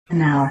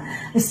an hour.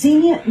 A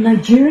senior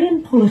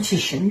Nigerian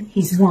politician,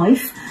 his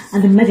wife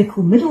and a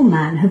medical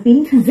middleman have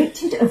been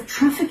convicted of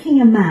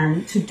trafficking a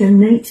man to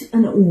donate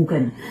an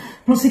organ.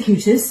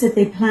 Prosecutors said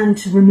they planned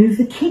to remove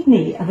the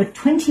kidney of a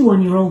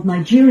 21-year-old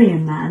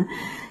Nigerian man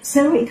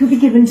so it could be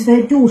given to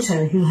their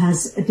daughter who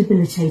has a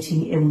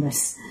debilitating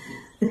illness.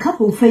 The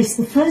couple faced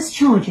the first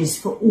charges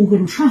for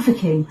organ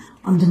trafficking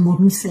under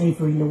modern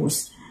slavery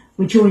laws.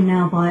 We're joined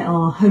now by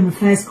our Home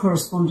Affairs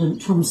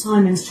correspondent, Tom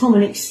Simons. Tom,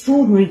 an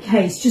extraordinary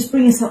case. Just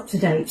bring us up to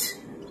date.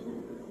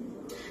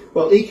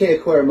 Well,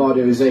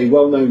 ekweremadu is a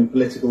well-known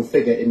political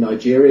figure in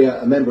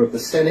Nigeria, a member of the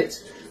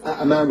Senate,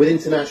 a man with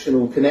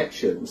international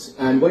connections.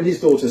 And when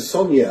his daughter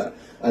Sonia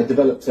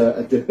developed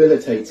a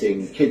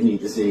debilitating kidney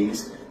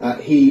disease,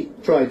 he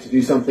tried to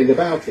do something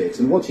about it.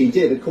 And what he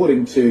did,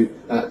 according to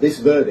this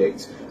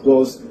verdict,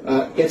 was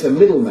get a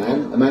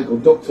middleman, a man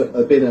called Dr.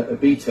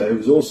 Obita, who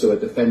was also a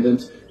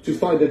defendant, to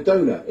find a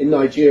donor in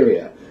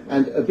Nigeria.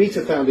 And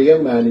Obita found a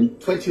young man,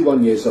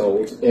 21 years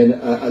old, in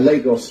a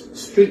Lagos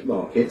street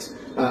market.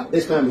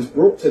 This man was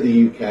brought to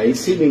the UK,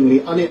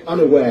 seemingly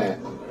unaware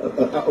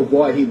of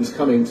why he was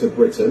coming to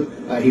Britain.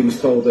 He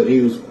was told that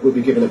he would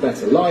be given a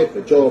better life,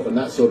 a job, and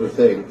that sort of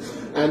thing.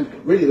 And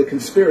really the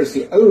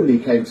conspiracy only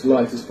came to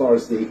light as far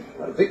as the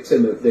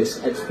victim of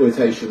this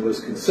exploitation was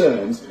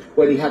concerned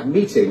when he had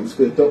meetings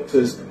with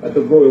doctors at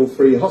the Royal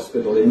Free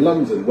Hospital in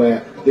London,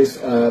 where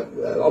this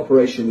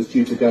operation was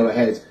due to go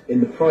ahead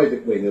in the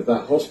private wing of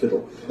that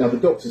hospital. Now, the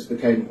doctors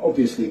became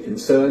obviously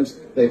concerned.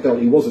 They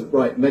felt he wasn't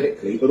right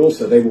medically, but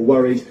also they were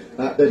worried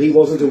that he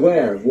wasn't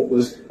aware of what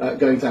was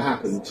going to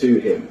happen to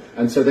him.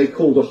 And so they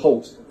called a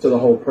halt to the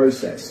whole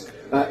process.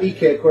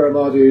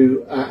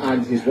 ekweremadu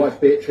and his wife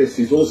Beatrice,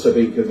 who's also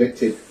been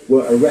convicted,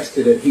 were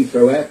arrested at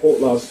Heathrow Airport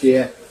last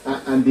year,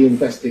 and the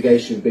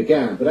investigation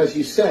began. But as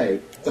you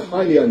say, it's a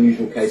highly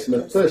unusual case, and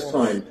the first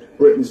time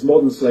Britain's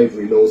modern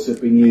slavery laws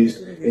have been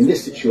used in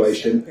this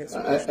situation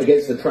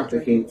against the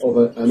trafficking of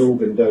an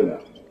organ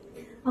donor.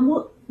 And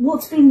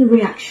what's been the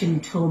reaction,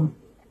 Tom?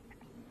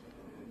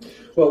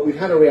 Well, we've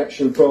had a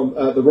reaction from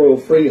the Royal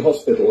Free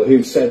Hospital,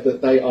 who've said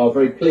that they are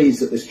very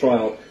pleased that this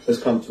trial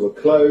has come to a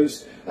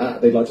close.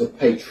 They'd like to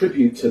pay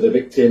tribute to the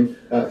victim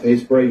for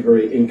his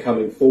bravery in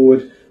coming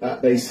forward.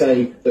 They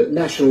say that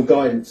national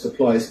guidance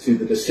applies to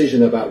the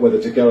decision about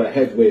whether to go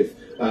ahead with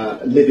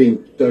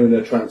living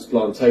donor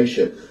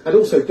transplantation. And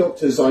also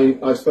doctors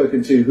I've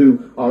spoken to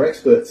who are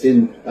experts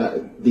in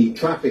the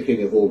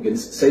trafficking of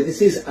organs say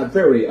this is a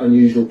very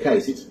unusual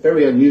case. It's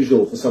very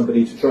unusual for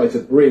somebody to try to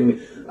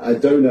bring a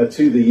donor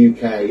to the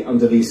UK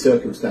under these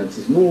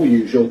circumstances. More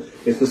usual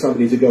is for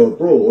somebody to go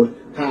abroad,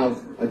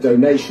 have a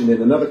donation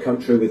in another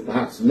country with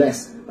perhaps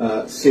less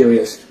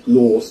serious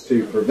laws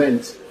to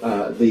prevent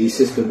the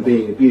system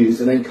being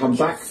abused, and then come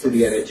back to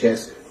the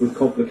NHS with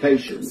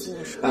complications.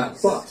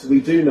 But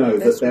we do know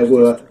that there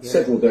were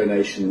several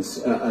donations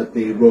at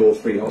the Royal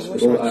Free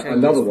Hospital,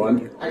 another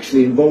one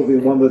actually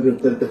involving one of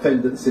the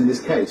defendants in this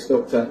case,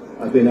 Dr.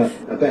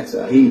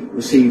 Obita. He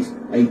received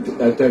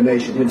a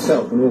donation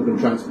himself, an organ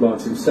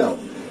transplant himself.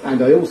 And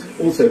I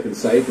also can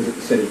say, because it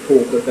was said in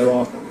court, that there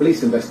are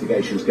police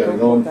investigations going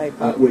on,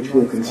 which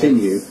will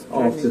continue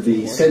after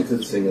the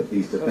sentencing of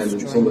these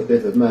defendants on the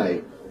 5th of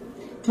May.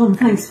 Tom,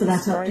 thanks for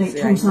that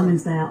update. Tom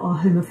Simons there, our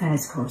Home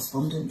Affairs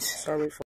correspondent.